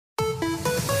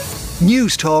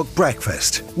News Talk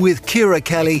Breakfast with Ciara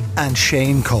Kelly and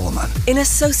Shane Coleman. In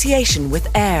association with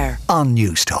AIR on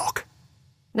News Talk.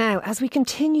 Now, as we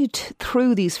continue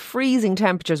through these freezing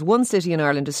temperatures, one city in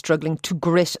Ireland is struggling to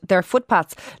grit their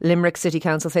footpaths. Limerick City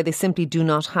Council say they simply do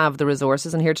not have the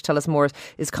resources. And here to tell us more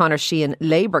is Conor Sheehan,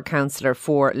 Labour councillor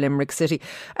for Limerick City.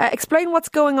 Explain what's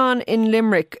going on in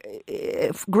Limerick.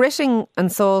 Gritting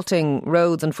and salting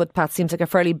roads and footpaths seems like a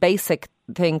fairly basic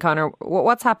thing, Conor.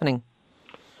 What's happening?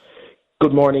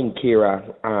 Good morning,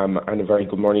 Ciara, and a very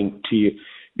good morning to you.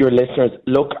 Your listeners,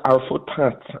 look, our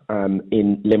footpaths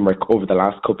in Limerick over the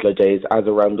last couple of days, as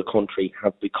around the country,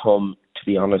 have become, to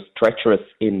be honest, treacherous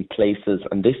in places.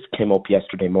 And this came up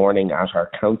yesterday morning at our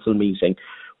council meeting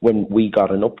when we got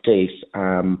an update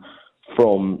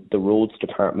from the roads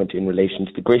department in relation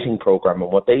to the gritting programme.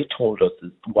 And what they told us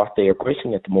is what they are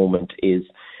gritting at the moment is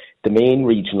the main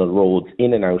regional roads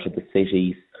in and out of the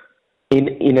cities,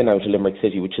 in and out of Limerick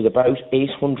City, which is about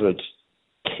 800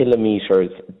 kilometres.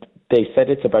 They said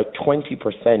it's about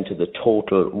 20% of the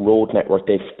total road network.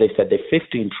 They said they've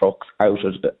 15 trucks out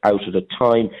at a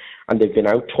time, and they've been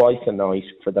out twice a night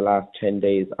for the last 10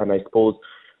 days. And I suppose,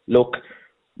 look,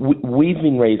 we've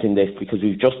been raising this because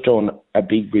we've just done a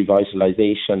big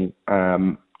revitalisation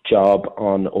job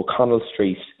on O'Connell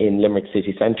Street in Limerick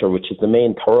City Centre, which is the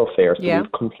main thoroughfare. So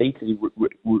we've completely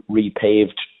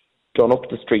repaved, done up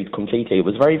the street completely. It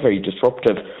was very, very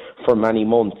disruptive for many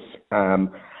months.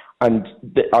 And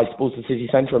I suppose the city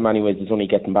centre in many ways is only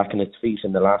getting back on its feet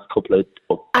in the last couple of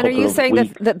weeks. And are you saying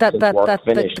that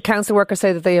the council workers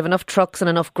say that they have enough trucks and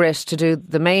enough grit to do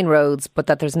the main roads, but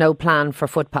that there's no plan for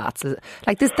footpaths?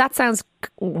 Like this, that sounds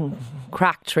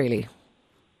cracked, really.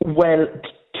 Well,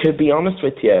 to be honest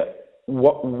with you,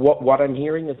 what I'm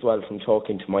hearing as well from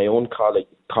talking to my own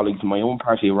colleagues in my own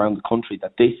party around the country,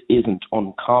 that this isn't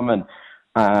uncommon.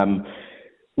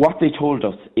 What they told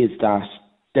us is that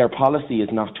their policy is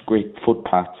not to grit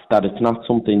footpaths, that it's not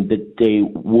something that they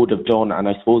would have done. And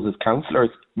I suppose as councillors,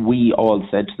 we all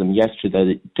said to them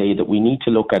yesterday that we need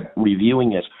to look at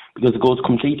reviewing it because it goes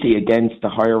completely against the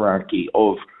hierarchy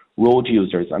of road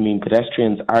users. I mean,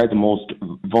 pedestrians are the most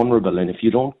vulnerable, and if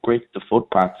you don't grit the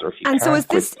footpaths, or if you and so is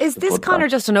this Conor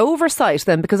just an oversight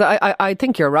then? Because I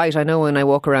think you're right. I know when I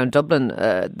walk around Dublin,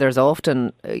 there's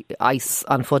often ice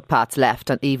on footpaths left,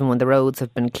 and even when the roads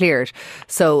have been cleared.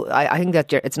 So I think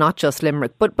that it's not just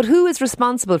Limerick, but who is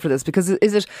responsible for this? Because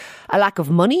is it a lack of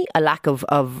money, a lack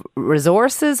of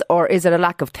resources, or is it a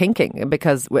lack of thinking?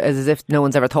 Because as if no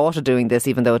one's ever thought of doing this,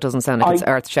 even though it doesn't sound like it's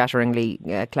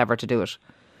earth-shatteringly clever to do it.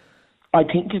 I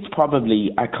think it's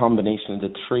probably a combination of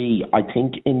the three. I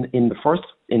think in the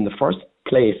first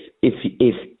place,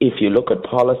 if you look at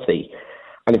policy,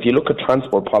 and if you look at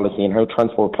transport policy and how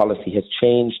transport policy has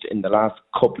changed in the last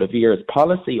couple of years,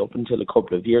 policy up until a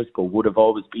couple of years ago would have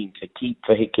always been to keep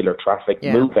vehicular traffic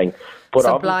moving. But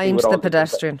so blind the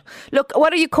pedestrian. Look,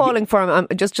 what are you calling for?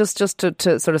 Just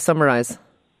to sort of summarise.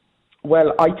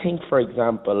 Well, I think, for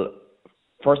example,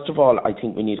 first of all, I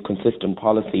think we need consistent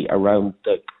policy around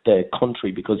the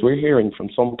country, because we're hearing from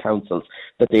some councils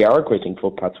that they are gritting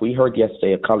footpaths. We heard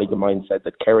yesterday a colleague of mine said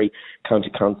that Kerry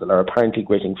County Council are apparently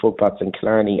gritting footpaths in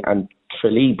Killarney and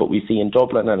Tralee, but we see in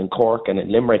Dublin and in Cork and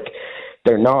in Limerick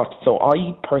they're not. So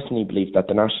I personally believe that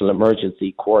the National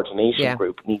Emergency Coordination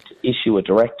Group needs to issue a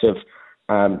directive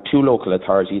to local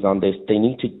authorities on this. They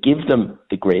need to give them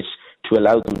the grit to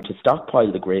allow them to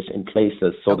stockpile the grit in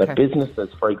places so that businesses,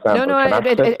 for example, can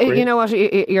access grit. You know what,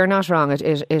 you're not wrong.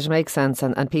 It makes sense,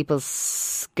 and people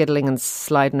skiddling and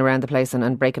sliding around the place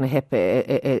and breaking a hip,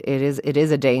 it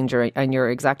is a danger, and you're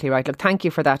exactly right. Look, thank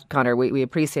you for that, Conor. We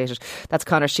appreciate it. That's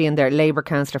Conor Sheehan there, Labour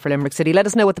councillor for Limerick City. Let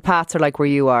us know what the paths are like where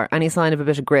you are. Any sign of a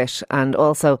bit of grit, and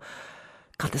also,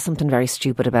 God, there's something very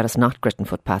stupid about us not gritting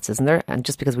footpaths, isn't there? And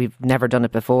just because we've never done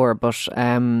it before, but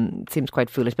it seems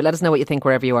quite foolish. But let us know what you think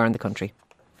wherever you are in the country.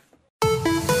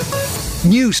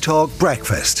 News Talk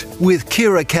Breakfast with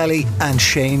Ciara Kelly and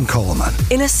Shane Coleman.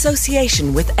 In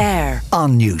association with AIR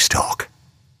on News Talk.